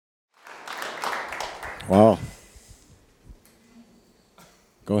Wow.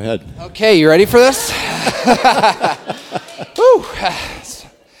 Go ahead. Okay, you ready for this? Woo.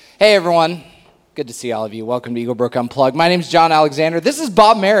 Hey, everyone. Good to see all of you. Welcome to Eagle Brook Unplugged. My name is John Alexander. This is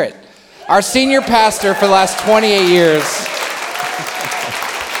Bob Merritt, our senior pastor for the last 28 years.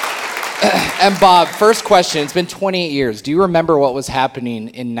 And Bob, first question. It's been 28 years. Do you remember what was happening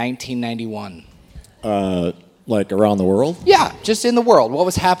in 1991? Like around the world? Yeah, just in the world. What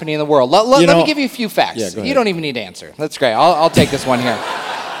was happening in the world? Let me give you a few facts. Yeah, go ahead. You don't even need to answer. That's great. I'll take this one here.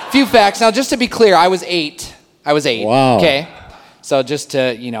 Few facts. Now, just to be clear, I was 8. Wow. Okay. So just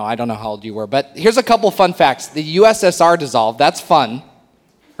to, I don't know how old you were, but here's a couple fun facts. The USSR dissolved. That's fun,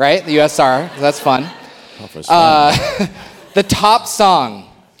 right? The USSR. That's fun. The top song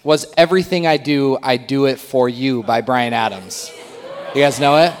was Everything I Do It For You by Bryan Adams. You guys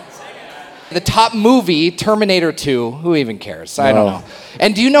know it? The top movie, Terminator 2. Who even cares? I don't know.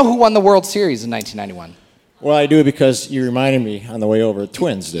 And do you know who won the World Series in 1991? Well, I do because you reminded me on the way over.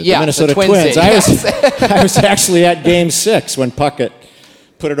 Twins did. Yeah, the Minnesota Twins Twins. did. I was actually at Game 6 when Puckett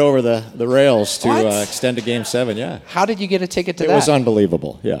put it over the rails to extend to Game 7. Yeah. How did you get a ticket to that? It was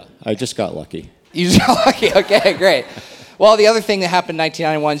unbelievable. Yeah, I just got lucky. You just got lucky. Okay, great. Well, the other thing that happened in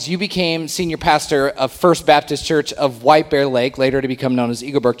 1991 is you became senior pastor of First Baptist Church of White Bear Lake, later to become known as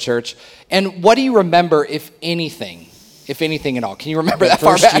Eagle Brook Church. And what do you remember, if anything at all? Can you remember that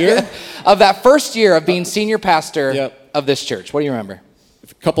far back? Year? Of that first year of being senior pastor of this church. What do you remember?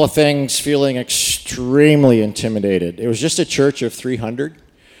 A couple of things, feeling extremely intimidated. It was just a church of 300,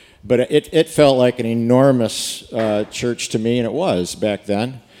 but it felt like an enormous church to me, and it was back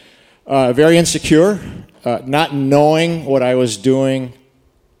then. Very insecure, not knowing what I was doing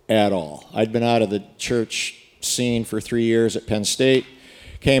at all. I'd been out of the church scene for 3 years at Penn State,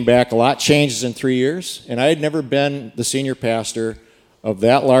 came back, a lot changes in 3 years, and I had never been the senior pastor of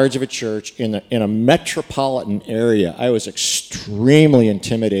that large of a church in a metropolitan area. I was extremely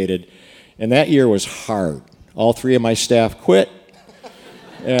intimidated, and that year was hard. All 3 of my staff quit,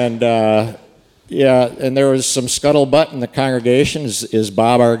 and and there was some scuttlebutt in the congregation. Is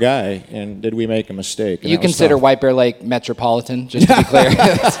Bob our guy? And did we make a mistake? And you consider White Bear Lake metropolitan, just to be clear?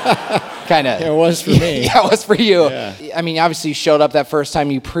 Kind of. It was for me. Yeah, it was for you. Yeah. I mean, obviously, you showed up that first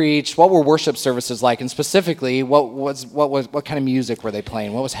time you preached. What were worship services like? And specifically, what kind of music were they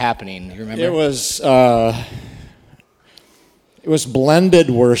playing? What was happening? You remember? It was blended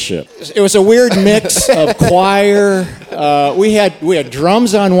worship. It was a weird mix of choir. We had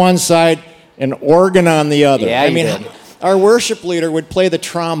drums on one side, an organ on the other. Yeah, I mean, our worship leader would play the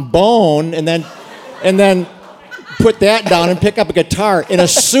trombone and then put that down and pick up a guitar in a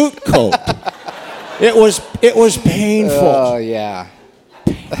suit coat. It was painful. Oh yeah.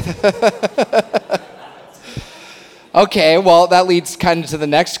 Okay, well that leads kind of to the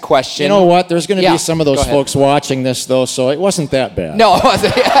next question. You know what? There's going to be some of those folks watching this though, so it wasn't that bad. No, it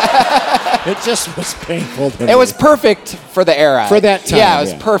wasn't. It just was painful to me. It was perfect for the era. For that time. Yeah, it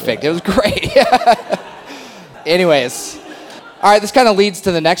was perfect. Yeah. It was great. Anyways. All right, this kind of leads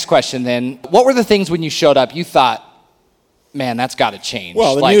to the next question then. What were the things when you showed up you thought, man, that's got to change?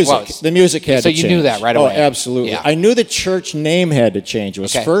 Well, the music had to change. So you knew that right away? Oh, absolutely. Yeah. I knew the church name had to change. It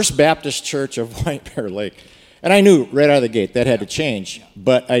was First Baptist Church of White Bear Lake. And I knew right out of the gate that had to change.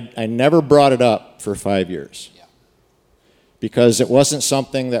 But I never brought it up for 5 years. Because it wasn't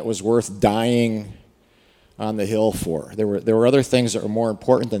something that was worth dying on the hill for. There were other things that were more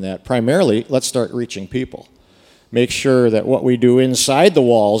important than that. Primarily, let's start reaching people. Make sure that what we do inside the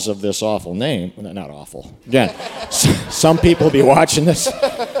walls of this awful name, not awful, again, some people will be watching this,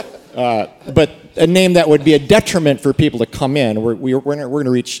 but a name that would be a detriment for people to come in, we're going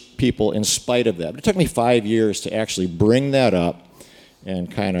to reach people in spite of that. But it took me 5 years to actually bring that up and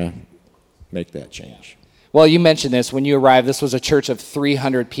kind of make that change. Well, you mentioned this. When you arrived, this was a church of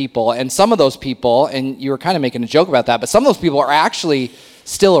 300 people. And some of those people, and you were kind of making a joke about that, but some of those people are actually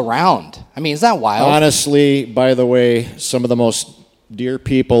still around. I mean, is that wild? Honestly, by the way, some of the most dear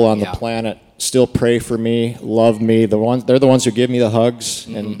people on the planet still pray for me, love me. They're the ones who give me the hugs,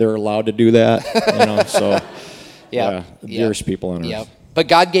 and they're allowed to do that. The dearest people on earth. Yep. But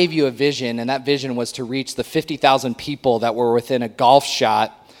God gave you a vision, and that vision was to reach the 50,000 people that were within a golf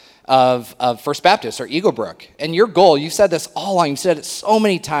shot of First Baptist or Eagle Brook. And your goal, you've said this all along, you've said it so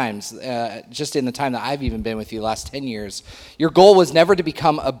many times, just in the time that I've even been with you the last 10 years, your goal was never to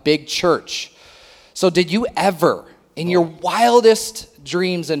become a big church. So did you ever, in your wildest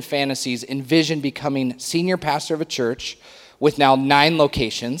dreams and fantasies, envision becoming senior pastor of a church with now 9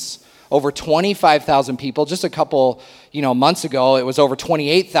 locations, over 25,000 people? Just a couple months ago, it was over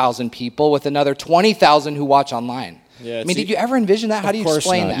 28,000 people with another 20,000 who watch online. Yeah, I mean, did you ever envision that? How do you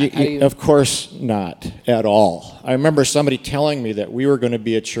explain that? Of course not at all. I remember somebody telling me that we were going to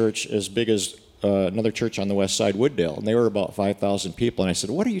be a church as big as another church on the west side, Wooddale, and they were about 5,000 people. And I said,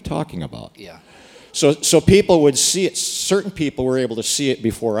 what are you talking about? Yeah. So people would see it. Certain people were able to see it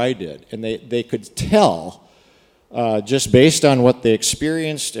before I did, and they could tell just based on what they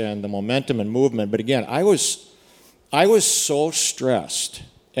experienced and the momentum and movement. But again, I was so stressed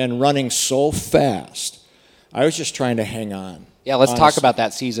and running so fast. I was just trying to hang on. Yeah, let's talk about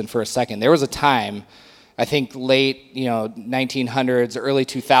that season for a second. There was a time, I think late 1900s, early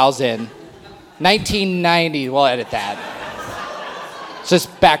 2000, 1990. We'll edit that. Just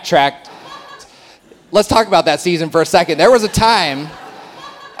backtrack. Let's talk about that season for a second. There was a time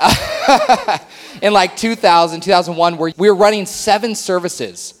in like 2000, 2001 where we were running 7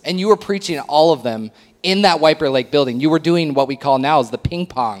 services and you were preaching all of them in that White Bear Lake building. You were doing what we call now is the ping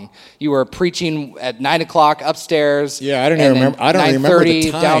pong. You were preaching at 9 o'clock upstairs. Yeah, I don't remember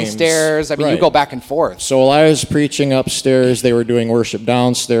the times. Downstairs. I mean, right. You go back and forth. So while I was preaching upstairs, they were doing worship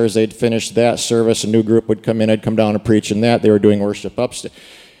downstairs. They'd finish that service. A new group would come in. I'd come down and preach in that. They were doing worship upstairs.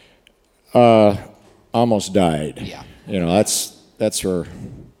 Almost died. Yeah. That's where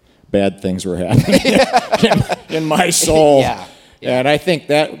bad things were happening in my soul. Yeah. Yeah. And I think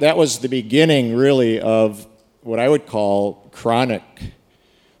that was the beginning, really, of what I would call chronic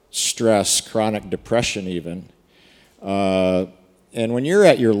stress, chronic depression even. And when you're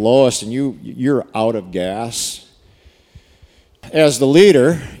at your lowest and you're out of gas, as the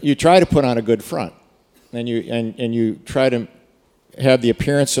leader, you try to put on a good front. And you try to have the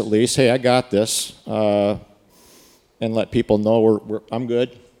appearance at least, hey, I got this, and let people know I'm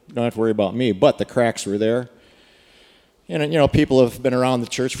good. You don't have to worry about me. But the cracks were there. And, people have been around the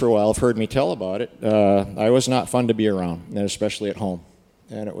church for a while, have heard me tell about it. I was not fun to be around, and especially at home.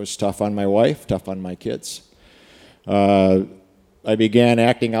 And it was tough on my wife, tough on my kids. I began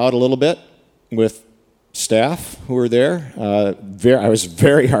acting out a little bit with staff who were there. I was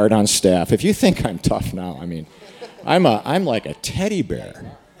very hard on staff. If you think I'm tough now, I mean, I'm like a teddy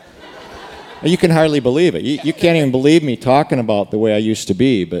bear. You can hardly believe it. You can't even believe me talking about the way I used to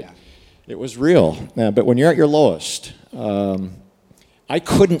be, but it was real. But when you're at your lowest, I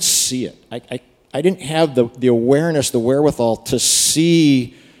couldn't see it. I didn't have the awareness, the wherewithal to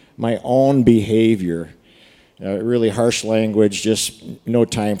see my own behavior. Really harsh language, just no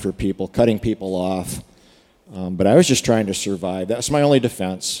time for people, cutting people off. But I was just trying to survive. That's my only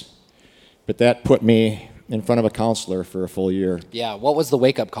defense. But that put me in front of a counselor for a full year. Yeah, what was the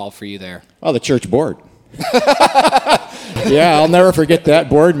wake-up call for you there? Oh, the church board. Yeah, I'll never forget that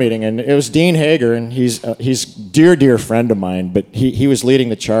board meeting. And it was Dean Hager, and he's a dear friend of mine, but he was leading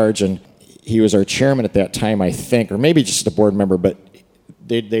the charge, and he was our chairman at that time, I think, or maybe just a board member, but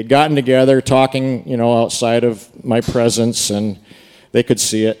they'd gotten together talking, outside of my presence, and they could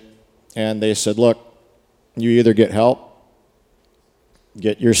see it. And they said, look, you either get help,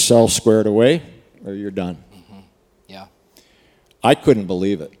 get yourself squared away, or you're done. Mm-hmm. Yeah. I couldn't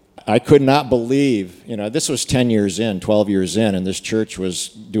believe it. I could not believe, this was 10 years in, 12 years in, and this church was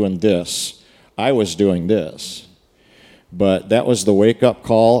doing this. I was doing this. But that was the wake-up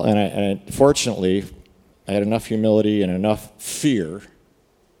call, and fortunately, I had enough humility and enough fear,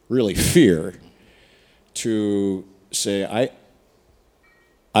 really fear, to say,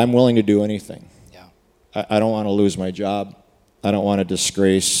 I'm willing to do anything. Yeah. I don't want to lose my job. I don't want to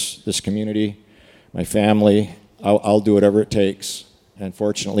disgrace this community, my family. I'll do whatever it takes. And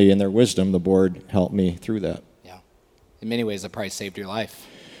fortunately, in their wisdom, the board helped me through that. Yeah. In many ways, it probably saved your life.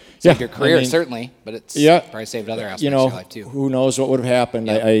 Saved your career, certainly, but it's probably saved other aspects of your life, too. Who knows what would have happened.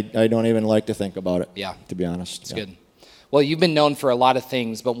 Yeah. I don't even like to think about it, to be honest. It's good. Well, you've been known for a lot of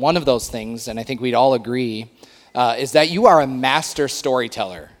things, but one of those things, and I think we'd all agree, is that you are a master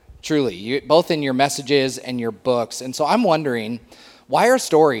storyteller, truly, both in your messages and your books. And so I'm wondering, why are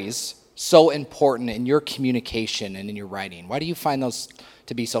stories so important in your communication and in your writing? Why do you find those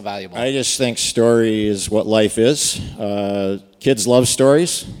to be so valuable? I just think story is what life is. Kids love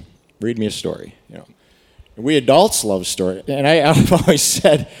stories. Read me a story. We adults love stories. And I've always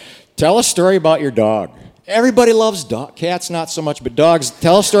said, tell a story about your dog. Everybody loves dogs. Cats, not so much, but dogs.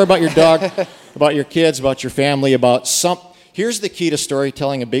 Tell a story about your dog, about your kids, about your family, about some. Here's the key to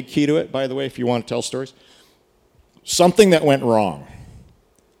storytelling, a big key to it, by the way, if you want to tell stories. Something that went wrong.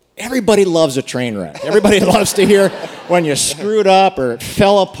 Everybody loves a train wreck. Everybody loves to hear when you screwed up or it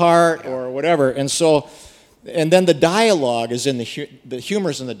fell apart or whatever. And then the dialogue is in the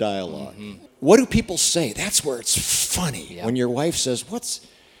humor's in the dialogue. Mm-hmm. What do people say? That's where it's funny. Yeah. When your wife says,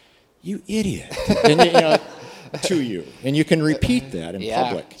 "You idiot," and to you, and you can repeat that in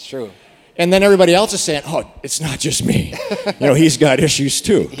public. It's true. And then everybody else is saying, oh, it's not just me. He's got issues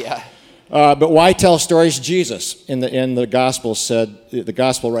too. Yeah. But why tell stories? Jesus in the gospel said, the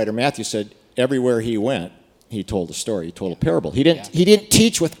gospel writer Matthew said, everywhere he went, he told a story. He told a parable. He didn't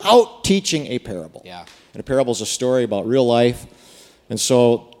teach without teaching a parable. Yeah. And a parable is a story about real life. And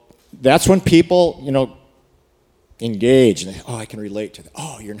so that's when people, engage and I can relate to that.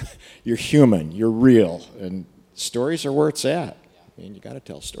 Oh, you're human, you're real, and stories are where it's at. I mean, you got to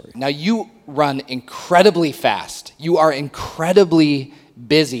tell stories. Now you run incredibly fast. You are incredibly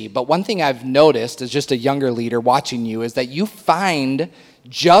busy. But one thing I've noticed as just a younger leader watching you is that you find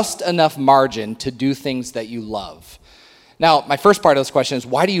just enough margin to do things that you love. Now, my first part of this question is,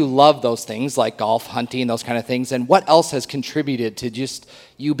 why do you love those things like golf, hunting, those kind of things? And what else has contributed to just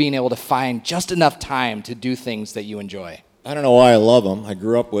you being able to find just enough time to do things that you enjoy? I don't know why I love them. I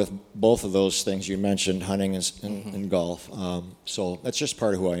grew up with both of those things you mentioned, hunting and golf. So that's just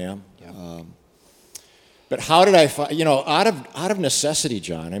part of who I am. Yeah. But how did I find, out of necessity,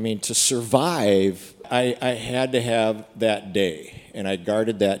 John, I mean, to survive, I had to have that day, and I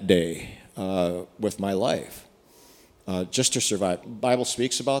guarded that day with my life. Just to survive. The Bible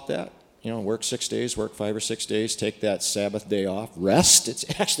speaks about that. Work 6 days, work 5 or 6 days, take that Sabbath day off. Rest.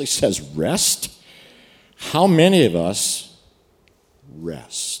 It actually says rest. How many of us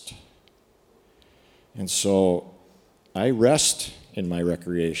rest? And so I rest in my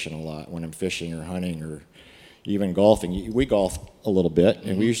recreation a lot when I'm fishing or hunting or even golfing. We golf a little bit,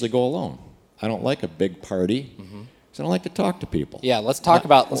 and we usually go alone. I don't like a big party, because I don't like to talk to people. Yeah, let's talk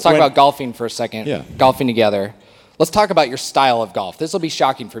about golfing for a second. Yeah. Golfing together. Let's talk about your style of golf. This will be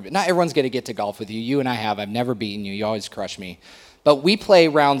shocking for you. Not everyone's going to get to golf with you. You and I have. I've never beaten you. You always crush me. But we play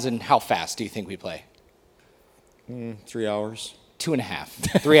rounds in how fast do you think we play? 3 hours.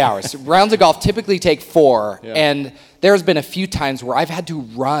 2.5, 3 hours. Rounds of golf typically take 4. Yeah. And there's been a few times where I've had to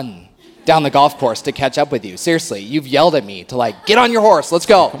run down the golf course to catch up with you. Seriously, you've yelled at me to get on your horse, let's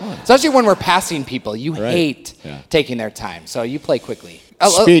go. Especially when we're passing people. You hate taking their time. So you play quickly.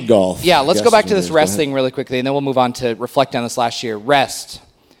 Speed golf. Yeah, let's go back to this rest thing really quickly, and then we'll move on to reflect on this last year. Rest.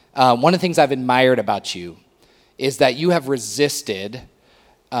 One of the things I've admired about you is that you have resisted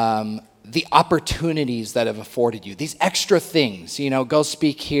the opportunities that have afforded you. These extra things, go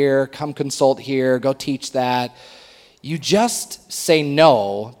speak here, come consult here, go teach that. You just say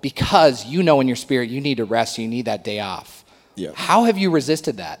no because you know in your spirit you need to rest, you need that day off. Yeah. How have you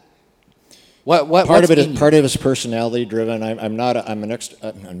resisted that? Part of it is personality driven. I'm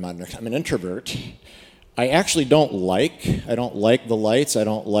an introvert. I actually don't like the lights. I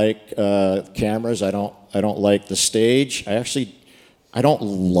don't like cameras. I don't like the stage. I don't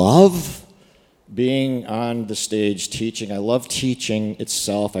love being on the stage teaching. I love teaching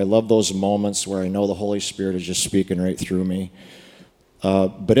itself. I love those moments where I know the Holy Spirit is just speaking right through me.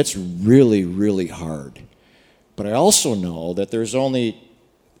 But it's really, really hard. But I also know that there's only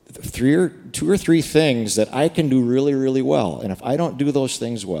two or three things that I can do really, really well. And if I don't do those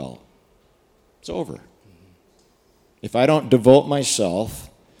things well, it's over. If I don't devote myself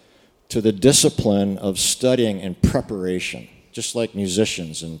to the discipline of studying and preparation, just like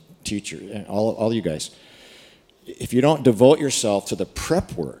musicians and teachers and all you guys, if you don't devote yourself to the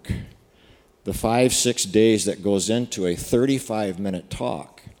prep work, the 5-6 days that goes into a 35-minute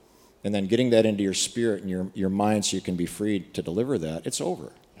talk, and then getting that into your spirit and your mind so you can be free to deliver that, it's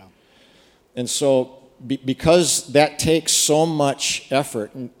over. Yeah. And so because that takes so much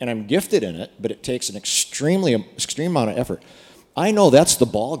effort, and I'm gifted in it, but it takes an extreme amount of effort, I know that's the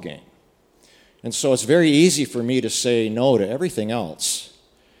ball game. And so it's very easy for me to say no to everything else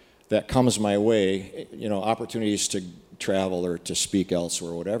that comes my way, opportunities to travel or to speak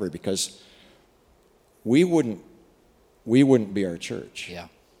elsewhere or whatever, because we wouldn't be our church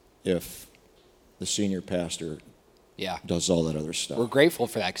if the senior pastor does all that other stuff. We're grateful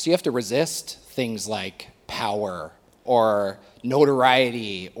for that, because you have to resist things like power or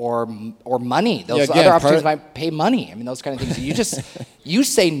notoriety or money. Those other opportunities might pay money. I mean, those kind of things. You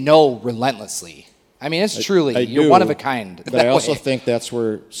say no relentlessly. I mean, it's truly, you're one of a kind. But I also think that's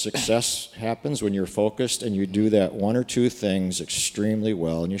where success happens, when you're focused and you do that one or two things extremely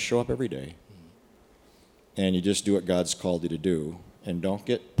well, and you show up every day. And you just do what God's called you to do, and don't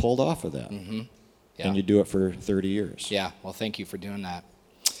get pulled off of that. Mm-hmm. Yeah. And you do it for 30 years. Yeah, well, thank you for doing that.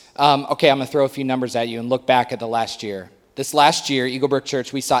 Okay, I'm going to throw a few numbers at you and look back at the last year. This last year, Eagle Brook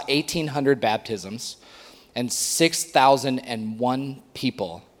Church, we saw 1,800 baptisms and 6,001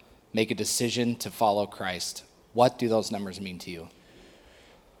 people make a decision to follow Christ. What do those numbers mean to you?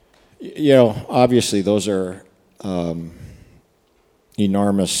 Obviously, those are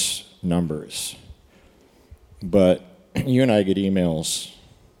enormous numbers. But you and I get emails,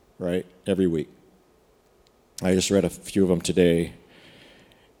 right? every week. I just read a few of them today.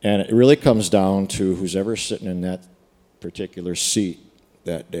 And it really comes down to who's ever sitting in that particular seat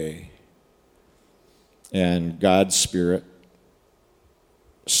that day. And God's Spirit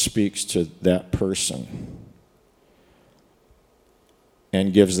speaks to that person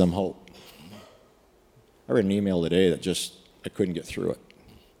and gives them hope. I read an email today that I couldn't get through it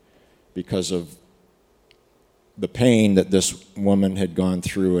because of the pain that this woman had gone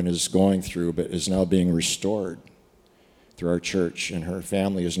through and is going through, but is now being restored through our church, and her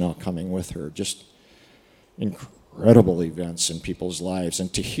family is now coming with her. Just incredible events in people's lives.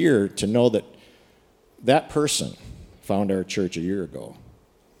 And to know that that person found our church a year ago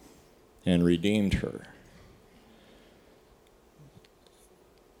and redeemed her,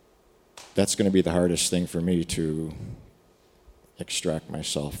 that's going to be the hardest thing for me to extract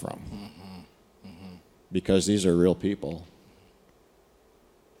myself from. Because these are real people.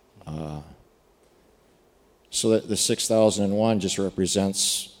 So that the 6,001 just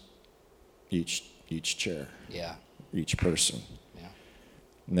represents each chair. Yeah. Each person. Yeah.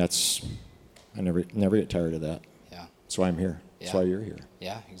 And I never get tired of that. Yeah. That's why I'm here. Yeah. That's why you're here.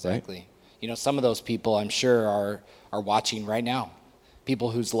 Yeah, exactly. Right? You know, some of those people I'm sure are watching right now.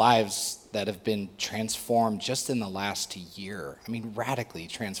 People whose lives that have been transformed just in the last year. I mean, radically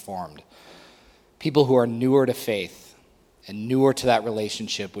transformed. People who are newer to faith and newer to that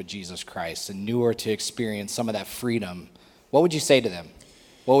relationship with Jesus Christ and newer to experience some of that freedom. What would you say to them?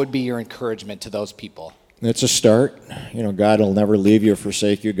 What would be your encouragement to those people? It's a start. You know, God will never leave you or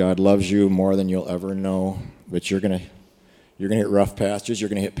forsake you. God loves you more than you'll ever know. But you're gonna hit rough patches. You're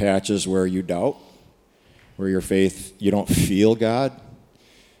gonna hit patches where you doubt, where your faith, you don't feel God.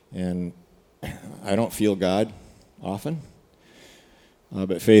 And I don't feel God often.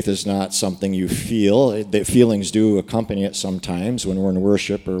 But faith is not something you feel. The feelings do accompany it sometimes when we're in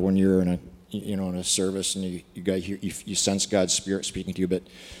worship or when you're in a service and you sense God's Spirit speaking to you. But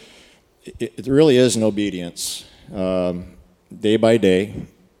it really is an obedience, day by day.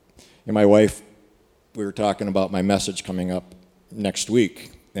 And my wife, we were talking about my message coming up next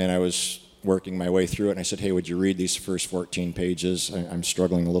week, and I was working my way through it, and I said, hey, would you read these first 14 pages? I'm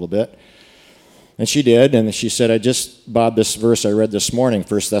struggling a little bit. And she did, and she said, Bob, this verse I read this morning,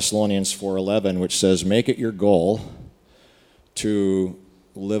 1 Thessalonians 4:11, which says, make it your goal to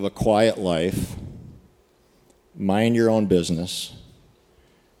live a quiet life, mind your own business,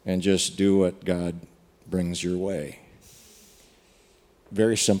 and just do what God brings your way.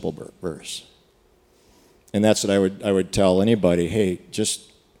 Very simple verse. And that's what I would tell anybody, hey, just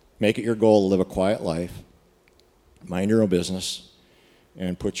make it your goal to live a quiet life, mind your own business,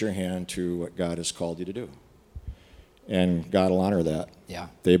 and put your hand to what God has called you to do. And God will honor that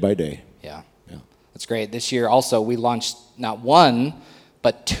day by day. Yeah. That's great. This year also we launched not one,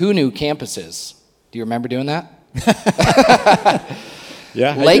 but 2 new campuses. Do you remember doing that?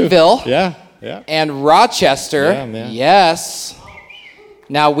 Yeah. Lakeville. Yeah. And Rochester. Yeah, man. Yes.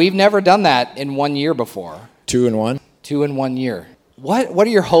 Now, we've never done that in 1 year before. 2 in 1? 2 in 1 year. What are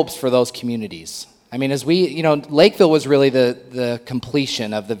your hopes for those communities? I mean, as Lakeville was really the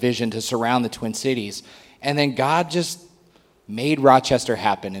completion of the vision to surround the Twin Cities. And then God just made Rochester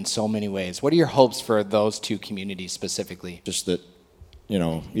happen in so many ways. What are your hopes for those 2 communities specifically? Just that,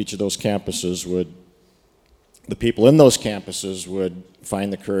 each of those campuses the people in those campuses would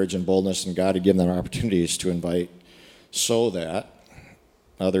find the courage and boldness in God to give them opportunities to invite so that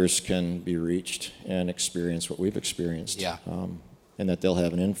others can be reached and experience what we've experienced. Yeah. And that they'll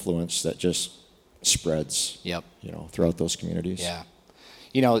have an influence that just spreads, throughout those communities. Yeah.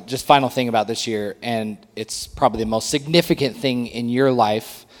 Just final thing about this year, and it's probably the most significant thing in your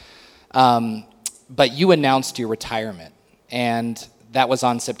life, but you announced your retirement, and that was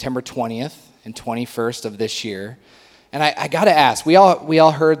on September 20th and 21st of this year. And I got to ask, we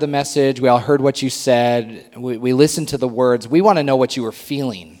all heard the message, we all heard what you said, we listened to the words. We want to know what you were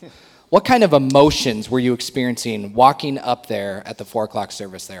feeling. What kind of emotions were you experiencing walking up there at the 4 o'clock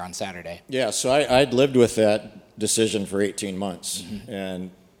service there on Saturday? Yeah, so I'd lived with that decision for 18 months. Mm-hmm.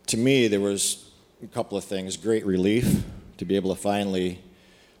 And to me, there was a couple of things. Great relief to be able to finally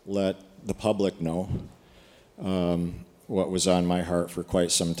let the public know what was on my heart for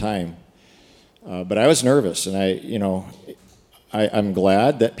quite some time. But I was nervous, and I'm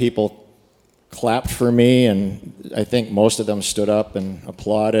glad that people clapped for me, and I think most of them stood up and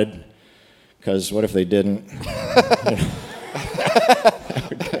applauded. Because what if they didn't? That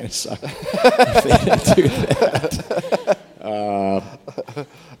would kind of suck if they didn't do that.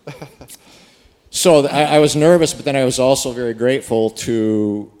 So I was nervous, but then I was also very grateful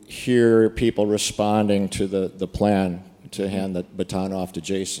to hear people responding to the plan to hand the baton off to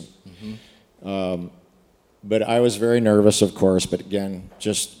Jason. Mm-hmm. But I was very nervous, of course, but again,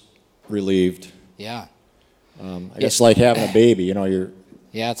 just relieved. Yeah. I guess like having a baby, you're...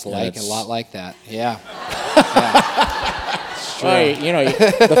 Yeah, it's like a lot like that. Yeah. Right,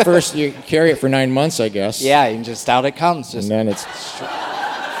 the first, you carry it for 9 months, I guess. Yeah, and just out it comes. And then it's...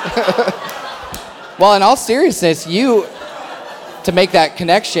 Well, in all seriousness, to make that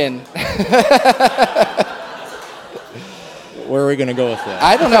connection... Where are we going to go with that?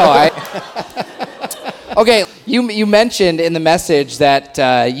 I don't know. Okay, you mentioned in the message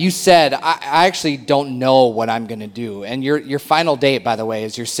that you said, I actually don't know what I'm going to do. And your final date, by the way,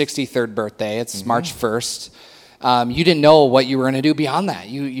 is your 63rd birthday. It's March 1st. You didn't know what you were going to do beyond that.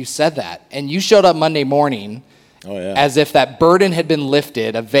 You said that. And you showed up Monday morning as if that burden had been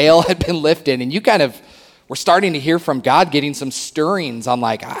lifted, a veil had been lifted, and you kind of were starting to hear from God, getting some stirrings on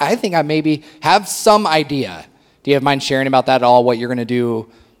like, I think I maybe have some idea. Do you have mind sharing about that at all, what you're going to do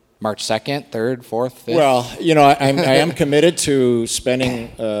March 2nd, 3rd, 4th, 5th? Well, I am committed to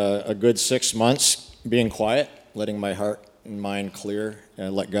spending a good 6 months being quiet, letting my heart and mind clear,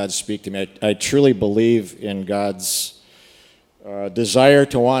 and let God speak to me. I truly believe in God's desire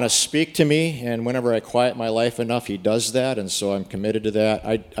to want to speak to me, and whenever I quiet my life enough, He does that, and so I'm committed to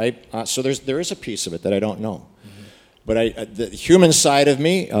that. So there is a piece of it that I don't know. But the human side of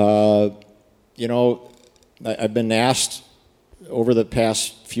me, I've been asked over the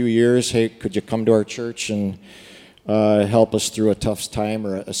past few years, hey, could you come to our church and help us through a tough time,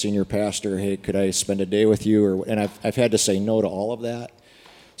 or a senior pastor, hey, could I spend a day with you? And I've had to say no to all of that.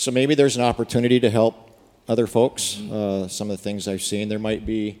 So maybe there's an opportunity to help other folks. Some of the things I've seen, there might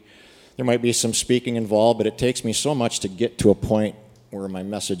be some speaking involved, but it takes me so much to get to a point where my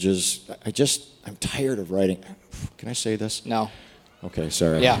message is, I'm tired of writing. Can I say this? No. Okay,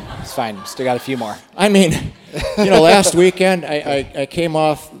 sorry. Yeah, it's fine. Still got a few more. I mean, last weekend, I came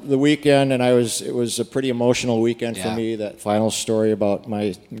off the weekend, and it was a pretty emotional weekend for me, that final story about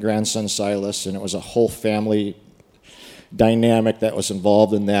my grandson Silas, and it was a whole family dynamic that was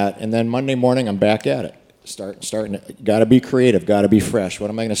involved in that. And then Monday morning, I'm back at it. Starting, got to be creative, got to be fresh. What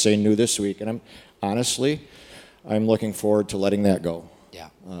am I going to say new this week? And I'm looking forward to letting that go. Yeah.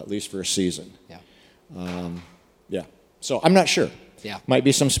 At least for a season. Yeah. Yeah. So I'm not sure. Yeah. Might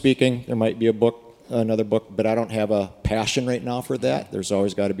be some speaking. There might be another book, but I don't have a passion right now for that. There's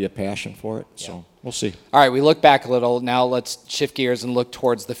always got to be a passion for it. So we'll see. All right, we look back a little. Now let's shift gears and look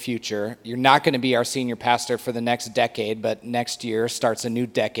towards the future. You're not going to be our senior pastor for the next decade, but next year starts a new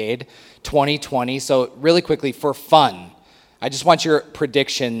decade, 2020. So really quickly, for fun, I just want your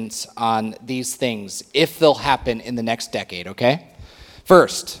predictions on these things, if they'll happen in the next decade, okay?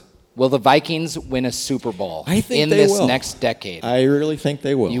 First, will the Vikings win a Super Bowl in this next decade? I really think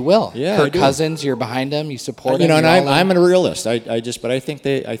they will. You will. Yeah, Kirk Cousins, you're behind him. You support him. And I'm a realist. But I think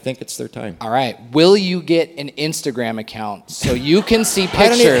it's their time. All right. Will you get an Instagram account so you can see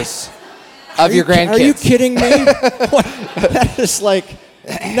pictures of your grandkids? Are you kidding me? That is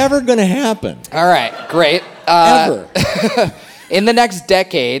never going to happen. All right. Great. Ever. In the next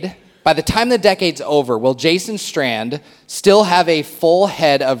decade, by the time the decade's over, will Jason Strand still have a full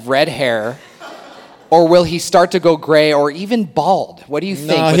head of red hair, or will he start to go gray or even bald? What do you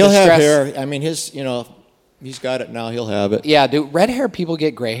think? No, he'll have hair. I mean, he's got it now. He'll have it. Yeah, do red hair people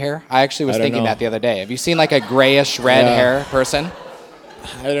get gray hair? I actually was thinking that the other day. Have you seen a grayish red hair person?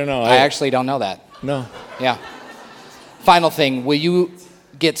 I don't know. I actually don't know that. No. Yeah. Final thing, will you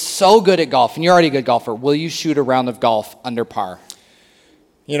get so good at golf, and you're already a good golfer, will you shoot a round of golf under par?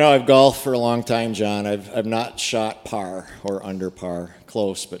 I've golfed for a long time, John. I've not shot par or under par.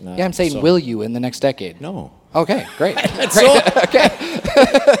 Close, but not. Yeah, I'm saying, will you in the next decade? No. Okay, great. Okay.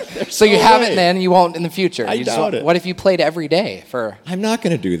 So you haven't then, you won't in the future. I doubt it. What if you played every day for... I'm not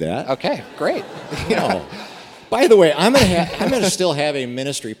going to do that. Okay, great. No. By the way, I'm going to still have a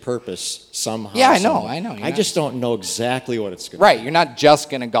ministry purpose somehow. Yeah, I know. I just don't know exactly what it's going to be. Right, you're not just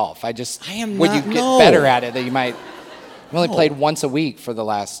going to golf. I am would not, you get better at it that you might... I've only played once a week for the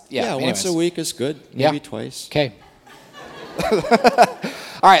last... Yeah, once a week is good. Maybe twice. Okay.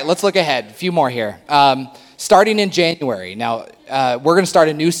 All right, let's look ahead. A few more here. Starting in January. Now, we're going to start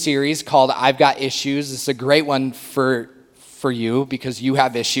a new series called I've Got Issues. This is a great one for you because you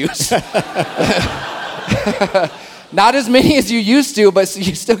have issues. Not as many as you used to, but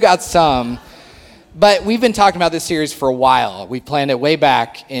you still got some. But we've been talking about this series for a while. We planned it way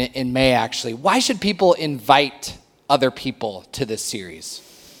back in May, actually. Why should people invite other people to this series?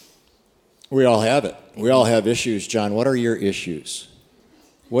 We all have it. We all have issues, John. What are your issues?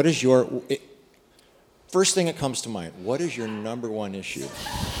 What is first thing that comes to mind, what is your number one issue?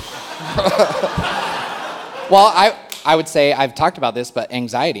 Well, I would say I've talked about this, but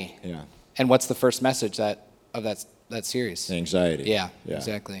anxiety. Yeah. And what's the first message of that series? Anxiety. Yeah,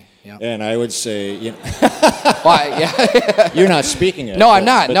 exactly. Yeah. And I would say, Why? Yeah. you're not speaking it. No, I'm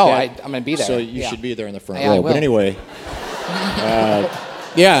not. but No, that- I'm going to be there. So you Yeah. should be there in the front Yeah, I row. will. But anyway,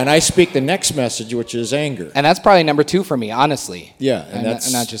 and I speak the next message, which is anger. And that's probably number 2 for me, honestly. Yeah, and I'm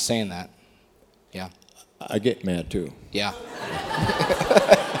that's not just saying that. Yeah. I get mad too. Yeah.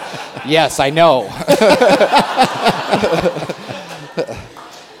 Yes, I know.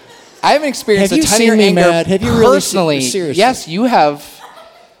 I haven't experienced Have a you ton of seen your me anger mad? Have you really personally. seriously? Yes, you have.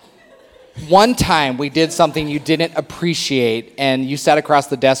 One time we did something you didn't appreciate, and you sat across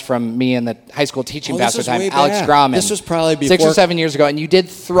the desk from me in the high school teaching Oh, this pastor is time, way Alex back. Grauman. This was probably 6 or before- 7 years ago, and you did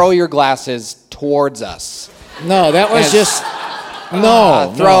throw your glasses towards us. No, that was And- just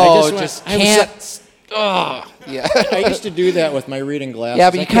no. Throw, no, just I was- can't. Ugh. Yeah. I used to do that with my reading glasses.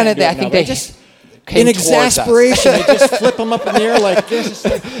 Yeah, but you kind of, can't do it I think now, they but just came in towards us. exasperation, I just flip them up in the air like this.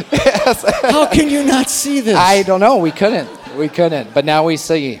 It's like, how can you not see this? I don't know. We couldn't. But now we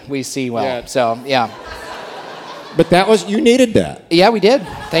see well. Yeah. So yeah. But that was you needed that. Yeah, we did.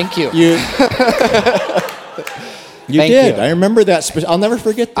 Thank you. You Thank did. you. I remember that. I'll never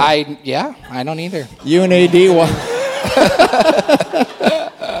forget that. I don't either. You and AD.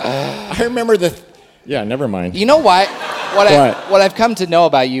 I remember Yeah, never mind. You know what? What? What I've come to know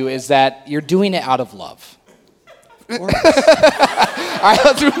about you is that you're doing it out of love. All right,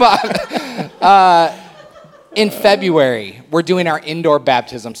 let's move on. In February, we're doing our indoor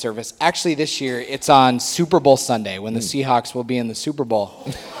baptism service. Actually, this year, it's on Super Bowl Sunday when the Seahawks will be in the Super Bowl.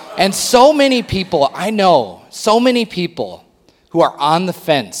 And so many people, I know, so many people who are on the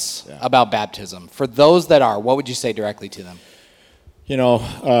fence about baptism. For those that are, what would you say directly to them? You know,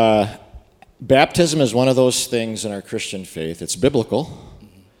 baptism is one of those things in our Christian faith. It's biblical.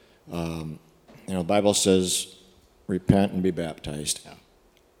 The Bible says, repent and be baptized. Yeah.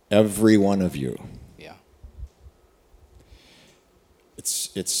 Every one of you. Yeah.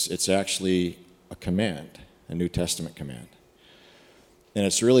 It's actually a command, a New Testament command. And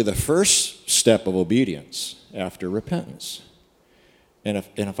it's really the first step of obedience after repentance. And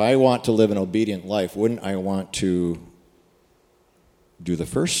if I want to live an obedient life, wouldn't I want to do the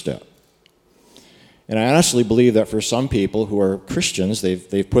first step? And I honestly believe that for some people who are Christians,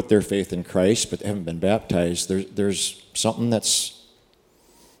 they've put their faith in Christ, but they haven't been baptized. There's something that's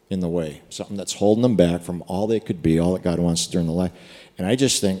in the way, something that's holding them back from all they could be, all that God wants to do in the life. And I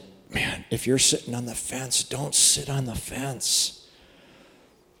just think, man, if you're sitting on the fence, don't sit on the fence.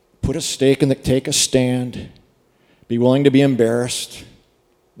 Put a stake in the, take a stand. Be willing to be embarrassed.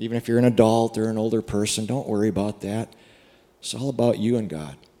 Even if you're an adult or an older person, don't worry about that. It's all about you and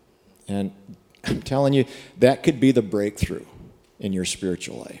God. And I'm telling you, that could be the breakthrough in your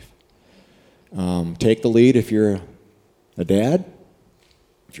spiritual life. Take the lead if you're a dad,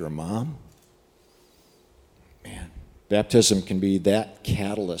 if you're a mom. Man, baptism can be that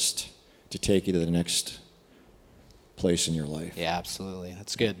catalyst to take you to the next place in your life. Yeah, absolutely.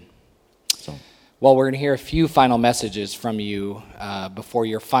 That's good. So, Well, we're going to hear a few final messages from you before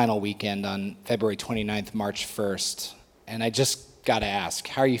your final weekend on February 29th, March 1st. And I just got to ask,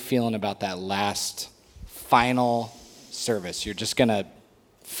 how are you feeling about that last final service? You're just going to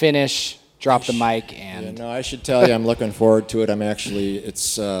finish, drop the mic, and... yeah, no, I should tell you, I'm looking forward to it. I'm actually,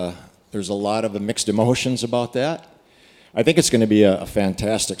 there's a lot of mixed emotions about that. I think it's going to be a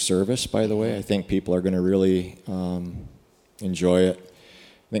fantastic service, by the way. I think people are going to really enjoy it.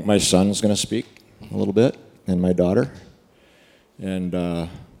 I think my son's going to speak a little bit, and my daughter, and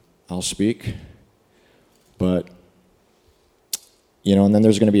I'll speak. But, and then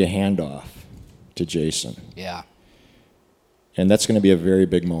there's going to be a handoff to Jason. Yeah. And that's going to be a very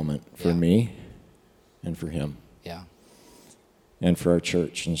big moment for me and for him. Yeah. And for our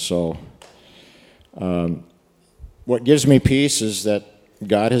church. And so what gives me peace is that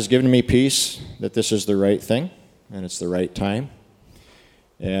God has given me peace, that this is the right thing, and it's the right time.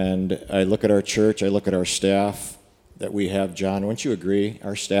 And I look at our church, I look at our staff that we have. John, wouldn't you agree?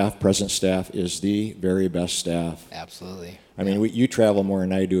 Our staff, present staff, is the very best staff. Absolutely. I mean, you travel more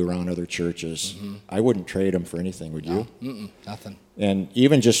than I do around other churches. Mm-hmm. I wouldn't trade them for anything, would you? Nothing. And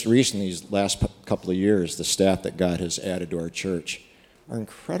even just recently, these last couple of years, the staff that God has added to our church are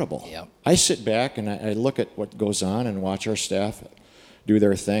incredible. Yep. I sit back and I look at what goes on and watch our staff do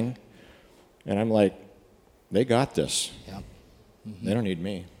their thing, and I'm like, they got this. Yep. Mm-hmm. They don't need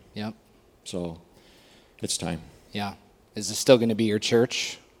me. Yep. So it's time. Yeah. Is this still going to be your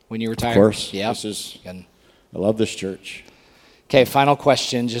church when you retire? Of course. Yeah. I love this church. Okay, final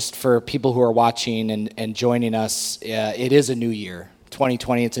question, just for people who are watching and joining us. It is a new year,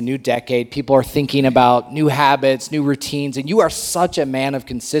 2020. It's a new decade. People are thinking about new habits, new routines, and you are such a man of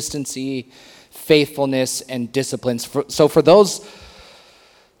consistency, faithfulness, and disciplines. So for those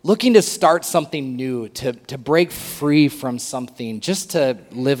looking to start something new, to break free from something, just to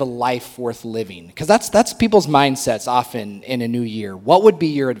live a life worth living, because that's people's mindsets often in a new year, what would be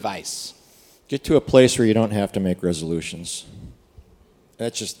your advice? Get to a place where you don't have to make resolutions.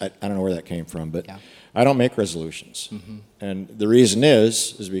 That's just, I don't know where that came from, but I don't make resolutions. And the reason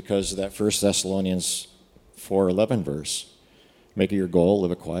is because of that 1 Thessalonians 4:11 verse. Make it your goal,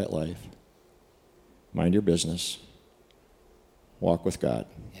 live a quiet life, mind your business, walk with God.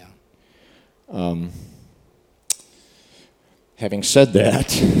 Having said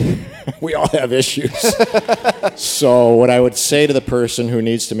that, we all have issues. So what I would say to the person who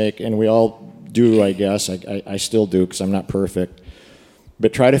needs to make, and we all do, I guess, I still do because I'm not perfect,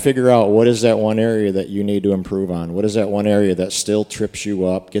 but try to figure out what is that one area that you need to improve on. What is that one area that still trips you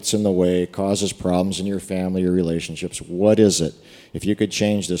up, gets in the way, causes problems in your family, your relationships? What is it? If you could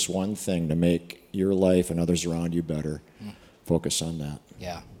change this one thing to make your life and others around you better, focus on that.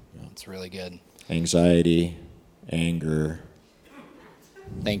 Yeah, that's really good. Anxiety, anger.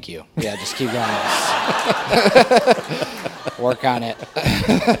 Thank you. Yeah, just keep going. Work on it.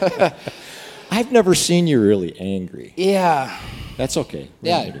 I've never seen you really angry. Yeah. That's okay.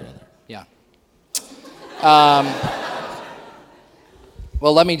 Yeah.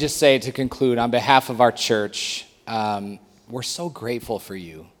 Well, let me just say to conclude, on behalf of our church, we're so grateful for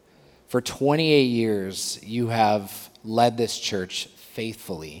you. For 28 years, you have led this church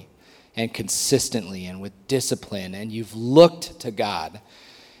faithfully and consistently and with discipline, and you've looked to God.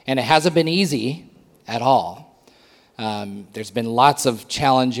 And it hasn't been easy at all. There's been lots of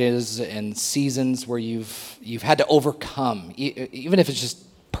challenges and seasons where you've had to overcome, even if it's just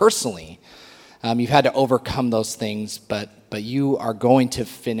personally, you've had to overcome those things, but you are going to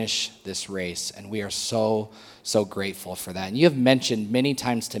finish this race, and we are so grateful for that. And you have mentioned many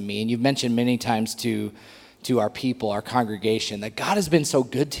times to me, and you've mentioned many times to our people, our congregation, that God has been so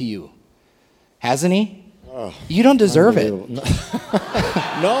good to you, hasn't he? Oh, you don't deserve it.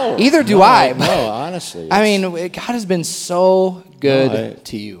 No. Either do I. No, honestly. I mean, God has been so good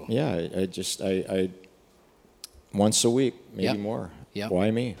to you. Yeah, I once a week, maybe more. Yep.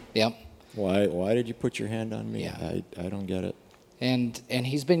 Why me? Yep. Why did you put your hand on me? Yeah. I don't get it. And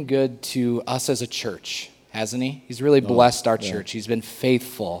he's been good to us as a church, hasn't he? He's really blessed our church. He's been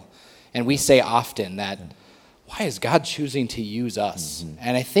faithful. And we say often that, why is God choosing to use us?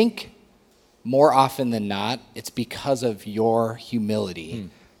 And I think more often than not, it's because of your humility.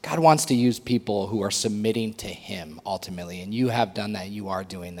 God wants to use people who are submitting to him ultimately, and you have done that. You are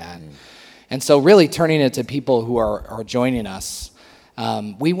doing that. And so really turning it to people who are joining us,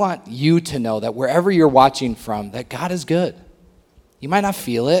 we want you to know that wherever you're watching from, that God is good. You might not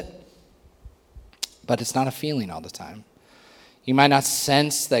feel it, but it's not a feeling all the time. You might not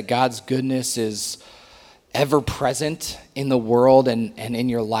sense that God's goodness is ever present in the world and in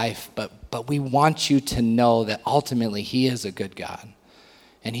your life, but we want you to know that ultimately he is a good God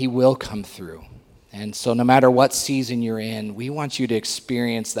and he will come through. And so no matter what season you're in, we want you to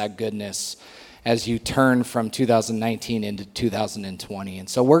experience that goodness as you turn from 2019 into 2020. And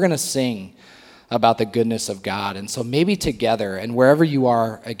so we're going to sing about the goodness of God. And so maybe together, and wherever you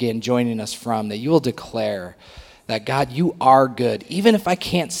are, again, joining us from, that you will declare that, God, you are good. Even if I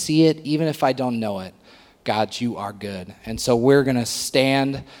can't see it, even if I don't know it, God, you are good. And so we're going to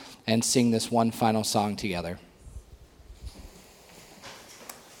stand and sing this one final song together.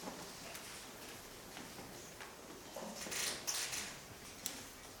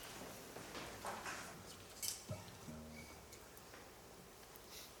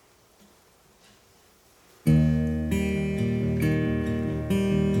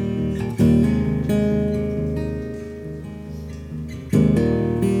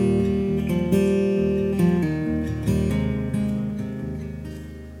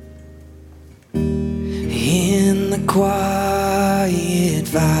 Quiet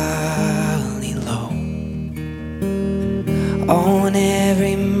valley low, on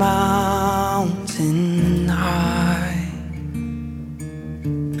every mountain high,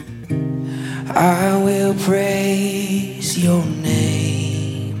 I will praise your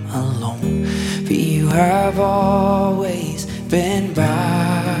name alone, for you have always been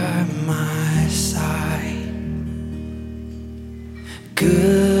by my side.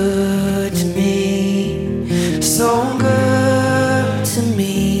 Good to me, so good to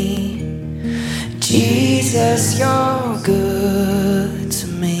me, Jesus, you're good to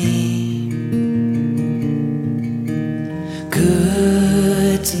me.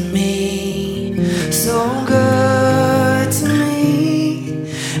 Good to me, so good to me.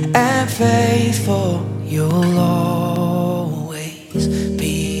 you'll always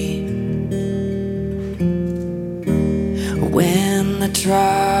be. When the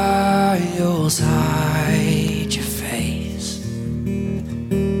trials hide your face,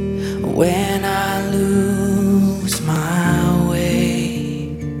 when I lose my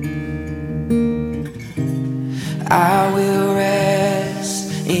way, I will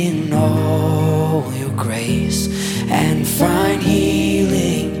rest in all your grace and find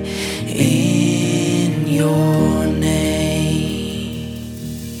healing in your name.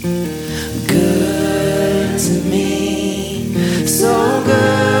 Good to me, so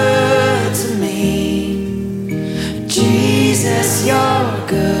good to me. Jesus, you're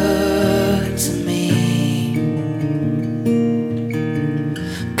good to me.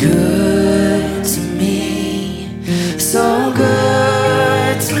 Good to me, so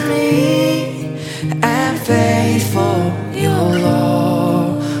good to me. And faithful you'll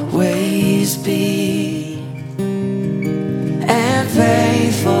always be. And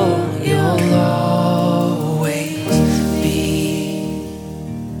faithful you'll always be.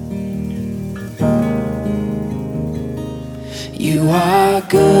 You are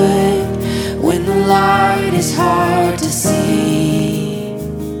good when the light is hard to see.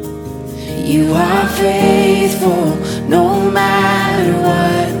 You are faithful no matter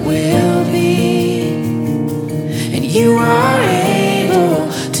what will be. And you are able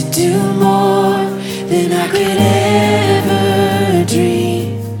to do more than I could ever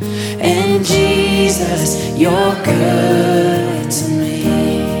dream. And Jesus, you're good to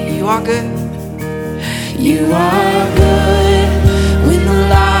me. You are good. You are good when the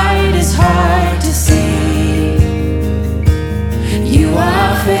light is hard to see. You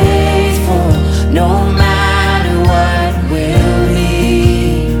are faithful no matter what will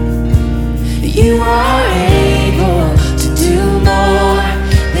be. You are able to do more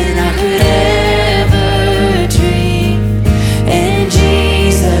than I could ever dream. And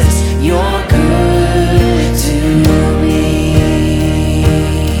Jesus, you're good to me.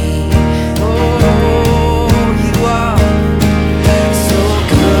 Oh, you are so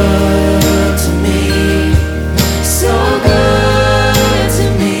good to me, so good to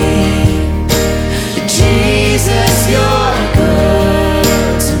me. Jesus, you're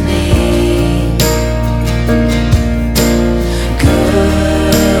good to me.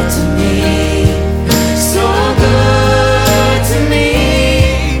 Good to me, so good to me.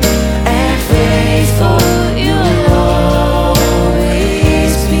 And faithful you'll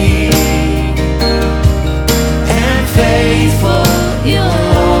always be. And faithful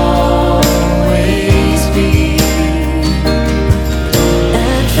you'll always be.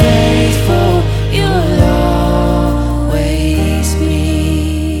 And faithful you'll always be.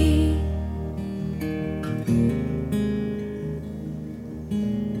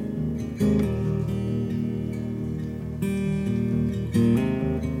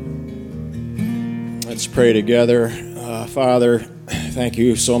 Let's pray together. Father, thank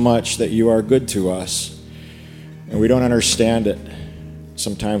you so much that you are good to us. And we don't understand it.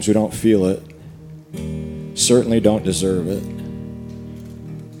 Sometimes we don't feel it. Certainly don't deserve it.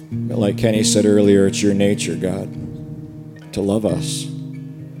 But like Kenny said earlier, it's your nature, God, to love us.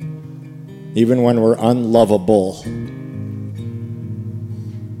 Even when we're unlovable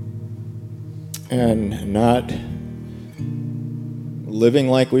and not living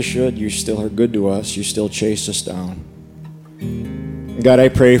like we should, you still are good to us. You still chase us down. God, I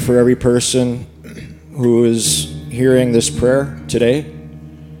pray for every person who is hearing this prayer today.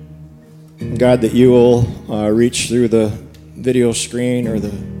 God, that you will reach through the video screen or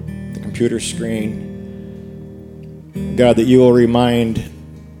the computer screen. God, that you will remind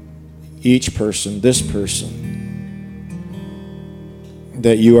each person, this person,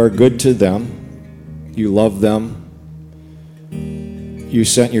 that you are good to them. You love them. You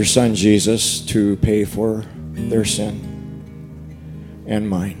sent your son, Jesus, to pay for their sin and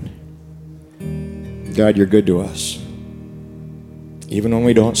mine. God, you're good to us, even when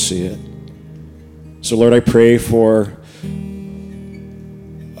we don't see it. So, Lord, I pray for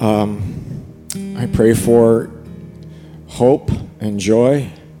hope and joy,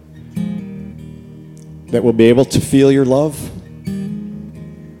 that we'll be able to feel your love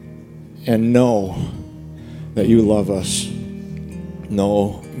and know that you love us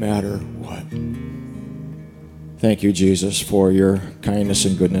no matter what. Thank you, Jesus, for your kindness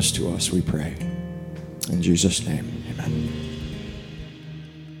and goodness to us, we pray. In Jesus' name.